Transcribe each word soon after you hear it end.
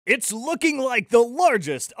It's looking like the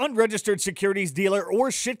largest unregistered securities dealer or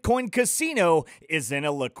shitcoin casino is in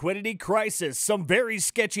a liquidity crisis. Some very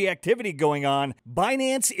sketchy activity going on.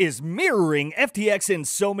 Binance is mirroring FTX in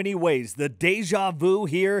so many ways. The deja vu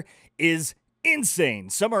here is insane.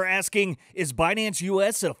 Some are asking, is Binance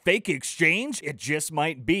US a fake exchange? It just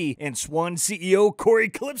might be. And Swan CEO CORY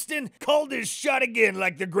KLIPPSTEN called his shot again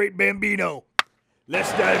like the great Bambino.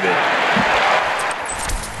 Let's dive in.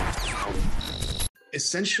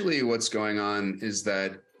 Essentially, what's going on is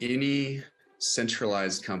that any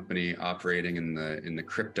centralized company operating in the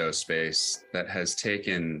crypto space that has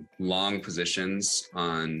taken long positions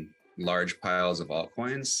on large piles of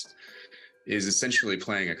altcoins is essentially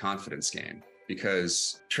playing a confidence game,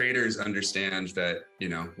 because traders understand that,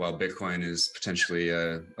 while Bitcoin is potentially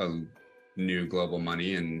a new global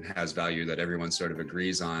money and has value that everyone sort of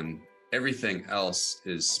agrees on, everything else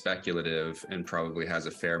is speculative and probably has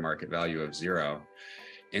a fair market value of zero.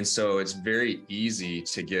 And so it's very easy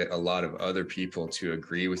to get a lot of other people to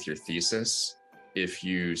agree with your thesis if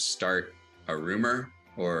you start a rumor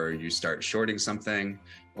or you start shorting something,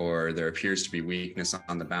 or there appears to be weakness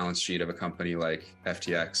on the balance sheet of a company like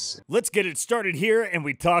FTX. Let's get it started here, and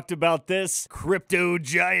we talked about this. Crypto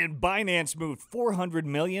giant Binance moved $400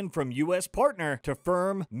 million from U.S. partner to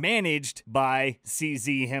firm managed by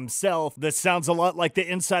CZ himself. This sounds a lot like the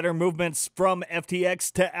insider movements from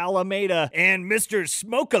FTX to Alameda. And Mr.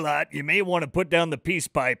 Smoke-A-Lot, you may want to put down the peace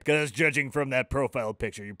pipe, because judging from that profile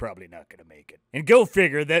picture, you're probably not going to make it. And go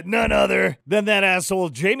figure that none other than that asshole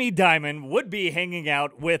Jamie Dimon would be hanging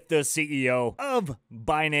out with the CEO of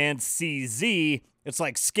Binance CZ. It's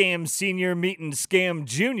like Scam Senior meeting Scam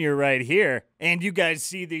Junior right here. And you guys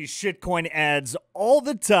see these shitcoin ads all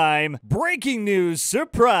the time. Breaking news,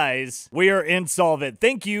 surprise, we are insolvent.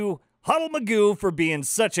 Thank you, Huddle Magoo, for being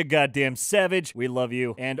such a goddamn savage. We love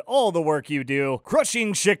you and all the work you do,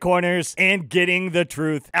 crushing shitcoiners and getting the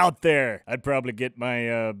truth out there. I'd probably get my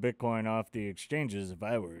Bitcoin off the exchanges if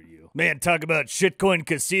I were you. Man, talk about shitcoin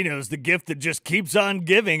casinos, the gift that just keeps on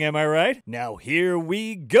giving, am I right? Now here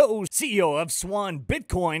we go. CEO of Swan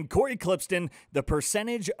Bitcoin, CORY KLIPPSTEN, the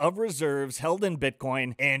percentage of reserves held in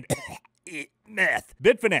Bitcoin and math.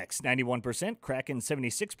 Bitfinex 91%, Kraken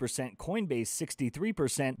 76%, Coinbase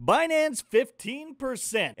 63%, Binance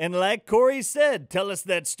 15%. And like Corey said, tell us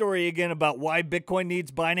that story again about why Bitcoin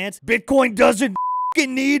needs Binance. Bitcoin doesn't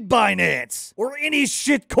need Binance or any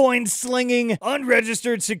shitcoin slinging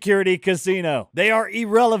unregistered security casino. They are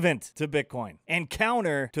irrelevant to Bitcoin and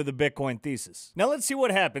counter to the Bitcoin thesis. Now let's see what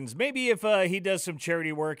happens. Maybe if he does some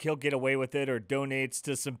charity work, he'll get away with it, or donates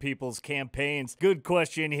to some people's campaigns. Good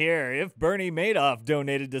question here. If Bernie Madoff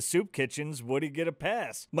donated to soup kitchens, would he get a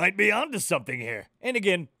pass? Might be onto something here. And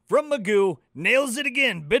again, from Magoo, nails it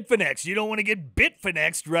again. Bitfinex. You don't want to get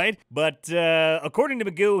Bitfinexed, right? But according to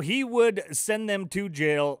Magoo, he would send them to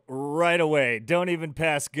jail right away. Don't even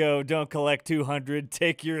pass go. Don't collect 200.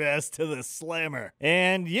 Take your ass to the slammer.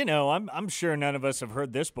 And, I'm sure none of us have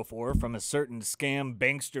heard this before from a certain scam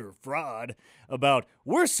bankster fraud about,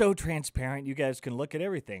 we're so transparent, you guys can look at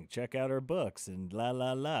everything. Check out our books and la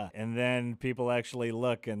la la. And then people actually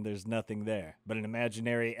look and there's nothing there but an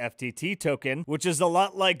imaginary FTT token, which is a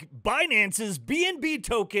lot like Binance's BNB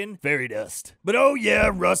token, fairy dust. But oh yeah,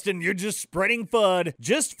 Rustin, you're just spreading FUD.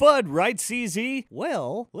 Just FUD, right, CZ?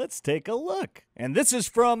 Well, let's take a look. And this is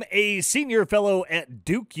from a senior fellow at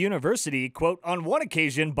Duke University. Quote, on one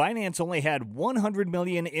occasion, Binance only had 100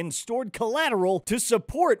 million in stored collateral to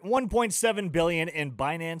support 1.7 billion in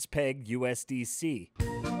Binance pegged USDC.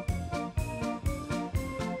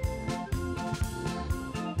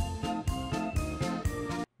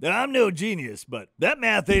 I'm no genius, but that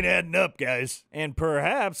math ain't adding up, guys. And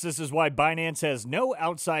perhaps this is why Binance has no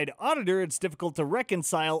outside auditor. It's difficult to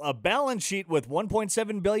reconcile a balance sheet with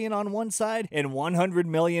 1.7 billion on one side and 100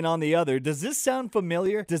 million on the other. Does this sound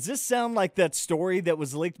familiar? Does this sound like that story that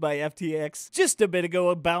was leaked by FTX just a bit ago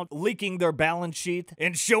about leaking their balance sheet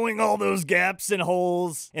and showing all those gaps and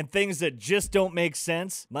holes and things that just don't make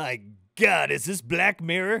sense? My God, is this Black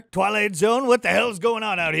Mirror? Twilight Zone? What the hell is going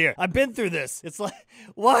on out here? I've been through this. It's like,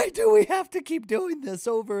 why do we have to keep doing this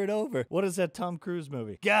over and over? What is that Tom Cruise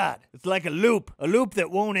movie? God, it's like a loop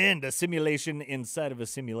that won't end, a simulation inside of a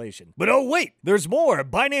simulation. But oh wait, there's more.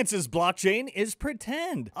 Binance's blockchain is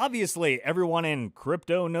pretend. Obviously, everyone in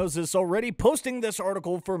crypto knows this already, posting this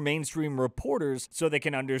article for mainstream reporters so they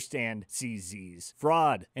can understand CZ's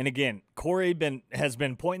fraud. And again, Corey has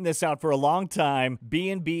been pointing this out for a long time.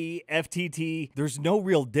 BNB, FTT, there's no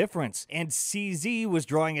real difference. And CZ was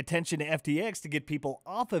drawing attention to FTX to get people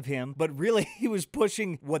off of him, but really he was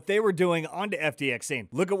pushing what they were doing onto FTX, saying,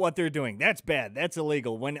 look at what they're doing. That's bad. That's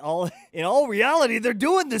illegal. When in all reality, they're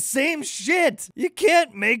doing the same shit. You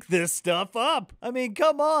can't make this stuff up. I mean,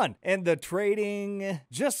 come on. And the trading,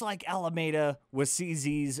 just like Alameda with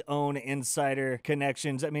CZ's own insider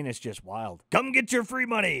connections, I mean, it's just wild. Come get your free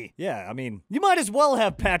money. Yeah, I mean, you might as well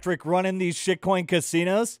have Patrick running these shitcoin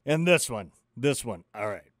casinos. And this one. All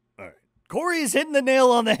right. Corey's hitting the nail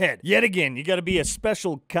on the head. Yet again, you got to be a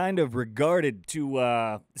special kind of regarded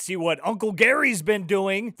to see what Uncle Gary's been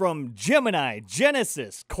doing from Gemini,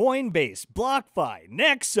 Genesis, Coinbase, BlockFi,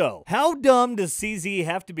 Nexo. How dumb does CZ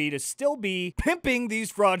have to be to still be pimping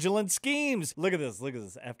these fraudulent schemes? Look at this.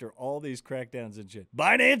 After all these crackdowns and shit.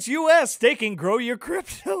 Binance US staking grow your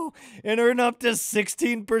crypto and earn up to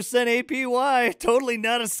 16% APY. Totally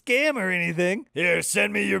not a scam or anything. Here,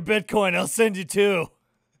 send me your Bitcoin. I'll send you two.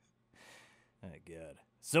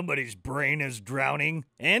 Somebody's brain is drowning.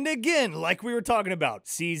 And again, like we were talking about,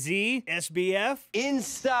 CZ, SBF.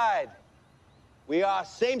 Inside, we are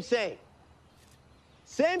same,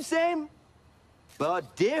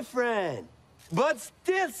 but different, but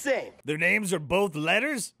still same. Their names are both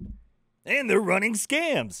letters, and they're running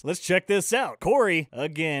scams. Let's check this out. Corey,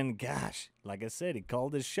 again, gosh. Like I said, he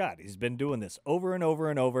called his shot. He's been doing this over and over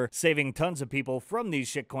and over, saving tons of people from these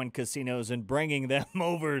shitcoin casinos and bringing them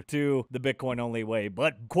over to the Bitcoin-only way.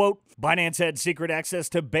 But, quote, Binance had secret access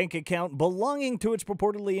to bank account belonging to its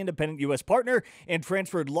purportedly independent U.S. partner and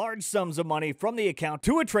transferred large sums of money from the account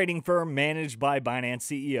to a trading firm managed by Binance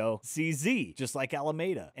CEO CZ, just like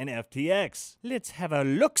Alameda and FTX. Let's have a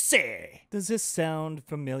look-see. Does this sound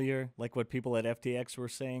familiar, like what people at FTX were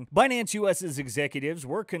saying? Binance US's executives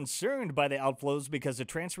were concerned by the outflows because the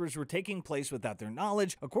transfers were taking place without their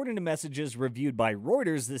knowledge. According to messages reviewed by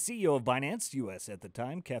Reuters, the CEO of Binance US at the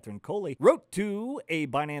time, Catherine Coley, wrote to a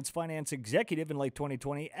Binance finance executive in late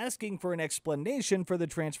 2020 asking for an explanation for the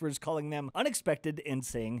transfers, calling them unexpected and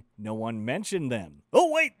saying no one mentioned them. Oh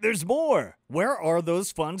wait, there's more! Where are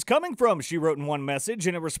those funds coming from? She wrote in one message.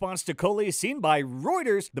 In a response to Coley seen by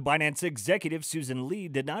Reuters, the Binance executive Susan Lee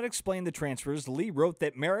did not explain the transfers. Lee wrote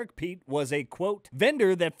that Merrick Pete was a, quote,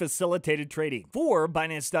 vendor that facilitated trading for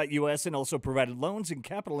Binance.US and also provided loans and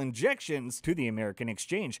capital injections to the American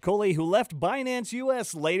exchange. Coley, who left Binance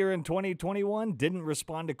US later in 2021, didn't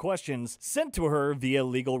respond to questions sent to her via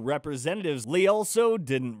legal representatives. Lee also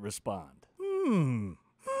didn't respond.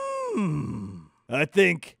 I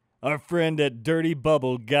think our friend at Dirty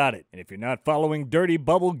Bubble got it. And if you're not following Dirty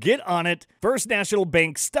Bubble, get on it. First National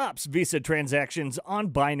Bank stops Visa transactions on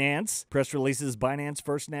Binance. Press releases Binance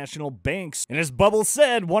First National Banks. And as Bubble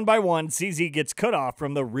said, one by one, CZ gets cut off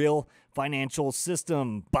from the real financial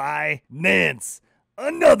system. Binance.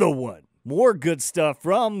 Another one. More good stuff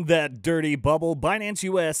from that Dirty Bubble. Binance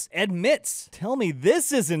US admits, tell me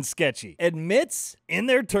this isn't sketchy, admits in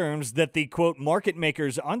their terms that the, quote, market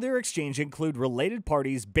makers on their exchange include related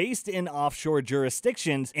parties based in offshore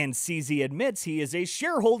jurisdictions, and CZ admits he is a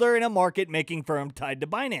shareholder in a market-making firm tied to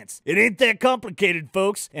Binance. It ain't that complicated,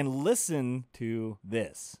 folks. And listen to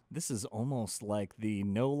this. This is almost like the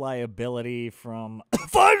no liability from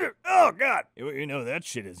Pfizer. Oh, God. You know that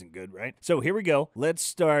shit isn't good, right? So here we go. Let's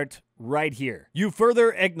start right here. You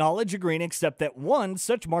further acknowledge, agree, and accept that 1,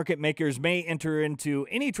 such market makers may enter into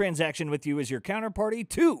any transaction with you as your counterparty.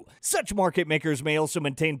 2, such market makers may also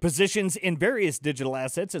maintain positions in various digital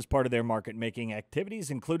assets as part of their market making activities,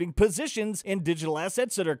 including positions in digital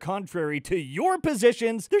assets that are contrary to your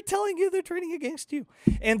positions. They're telling you they're trading against you.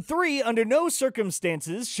 And 3, under no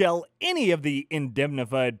circumstances shall any of the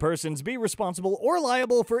indemnified persons be responsible or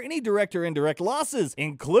liable for any direct or indirect losses,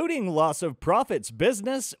 including loss of profits,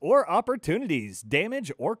 business, or opportunities,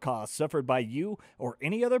 damage, or costs suffered by you or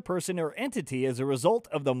any other person or entity as a result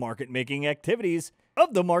of the market-making activities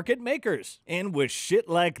of the market makers. And with shit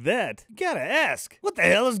like that, you gotta ask, what the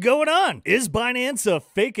hell is going on? Is Binance a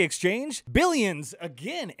fake exchange? Billions,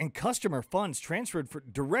 again, in customer funds transferred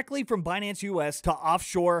directly from Binance US to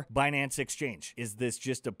offshore Binance exchange. Is this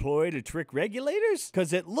just a ploy to trick regulators?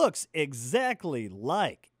 Because it looks exactly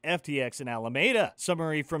like FTX and Alameda.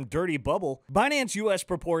 Summary from Dirty Bubble. Binance US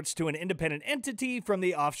purports to an independent entity from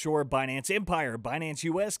the offshore Binance empire. Binance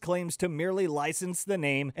US claims to merely license the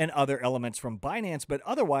name and other elements from Binance, but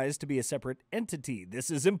otherwise to be a separate entity. This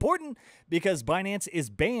is important because Binance is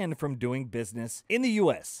banned from doing business in the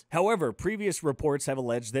US. However, previous reports have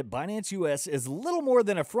alleged that Binance US is little more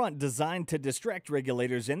than a front designed to distract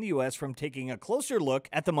regulators in the US from taking a closer look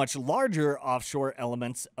at the much larger offshore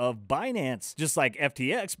elements of Binance. Just like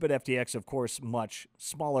FTX, but FTX, of course, much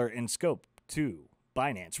smaller in scope, too.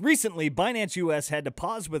 Binance. Recently, Binance US had to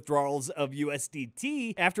pause withdrawals of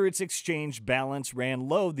USDT after its exchange balance ran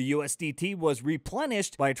low. The USDT was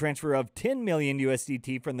replenished by a transfer of 10 million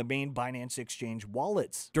USDT from the main Binance exchange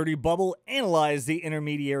wallets. Dirty Bubble analyzed the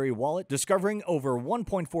intermediary wallet, discovering over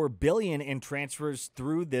 1.4 billion in transfers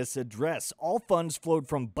through this address. All funds flowed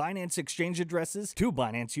from Binance exchange addresses to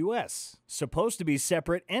Binance US. Supposed to be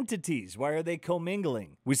separate entities. Why are they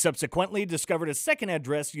commingling? We subsequently discovered a second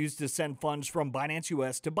address used to send funds from Binance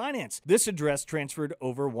US to Binance. This address transferred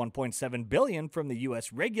over 1.7 billion from the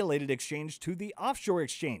US regulated exchange to the offshore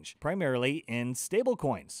exchange, primarily in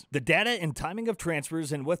stablecoins. The data and timing of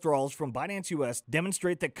transfers and withdrawals from Binance US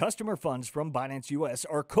demonstrate that customer funds from Binance US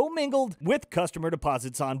are commingled with customer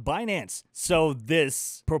deposits on Binance. So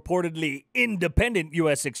this purportedly independent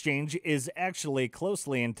US exchange is actually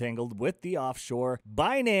closely entangled with the offshore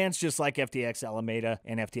Binance, just like FTX Alameda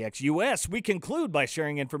and FTX US. We conclude by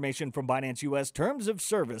sharing information from Binance US terms of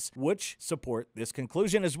service which support this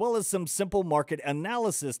conclusion, as well as some simple market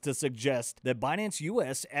analysis to suggest that Binance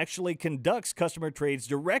US actually conducts customer trades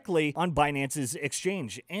directly on Binance's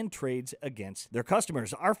exchange and trades against their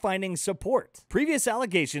customers. Our findings support previous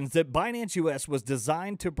allegations that Binance US was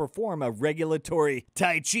designed to perform a regulatory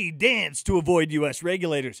Tai Chi dance to avoid US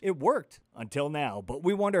regulators. It worked until now, but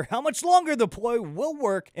we wonder how much longer the ploy will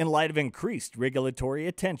work in light of increased regulatory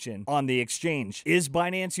attention on the exchange. Is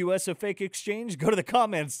Binance US a fake exchange? Go to the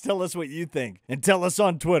comments, tell us what you think, and tell us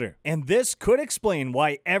on Twitter. And this could explain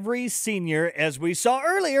why every senior, as we saw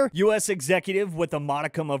earlier, US executive with a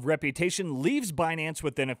modicum of reputation leaves Binance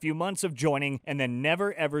within a few months of joining and then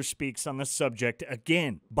never ever speaks on the subject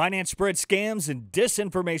again. Binance spreads scams and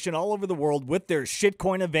disinformation all over the world with their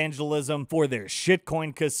shitcoin evangelism for their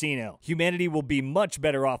shitcoin casino. Humanity will be much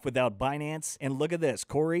better off without Binance. And look at this.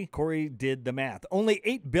 Corey did the math. Only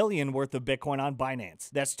 8 billion worth of Bitcoin on Binance.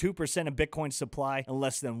 That's 2% of Bitcoin supply and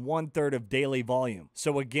less than 1/3 of daily volume.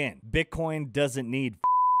 So again, Bitcoin doesn't need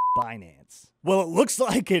Binance. Well, it looks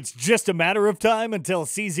like it's just a matter of time until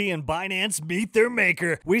CZ and Binance meet their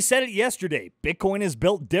maker. We said it yesterday. Bitcoin is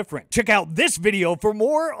built different. Check out this video for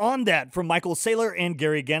more on that from Michael Saylor and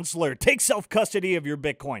Gary Gensler. Take self-custody of your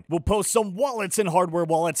Bitcoin. We'll post some wallets and hardware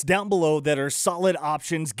wallets down below that are solid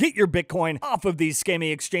options. Get your Bitcoin off of these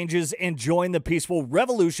scammy exchanges and join the peaceful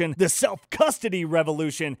revolution, the self-custody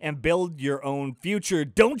revolution, and build your own future.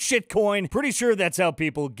 Don't shitcoin. Pretty sure that's how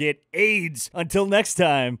people get AIDS. Until next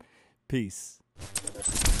time. Peace.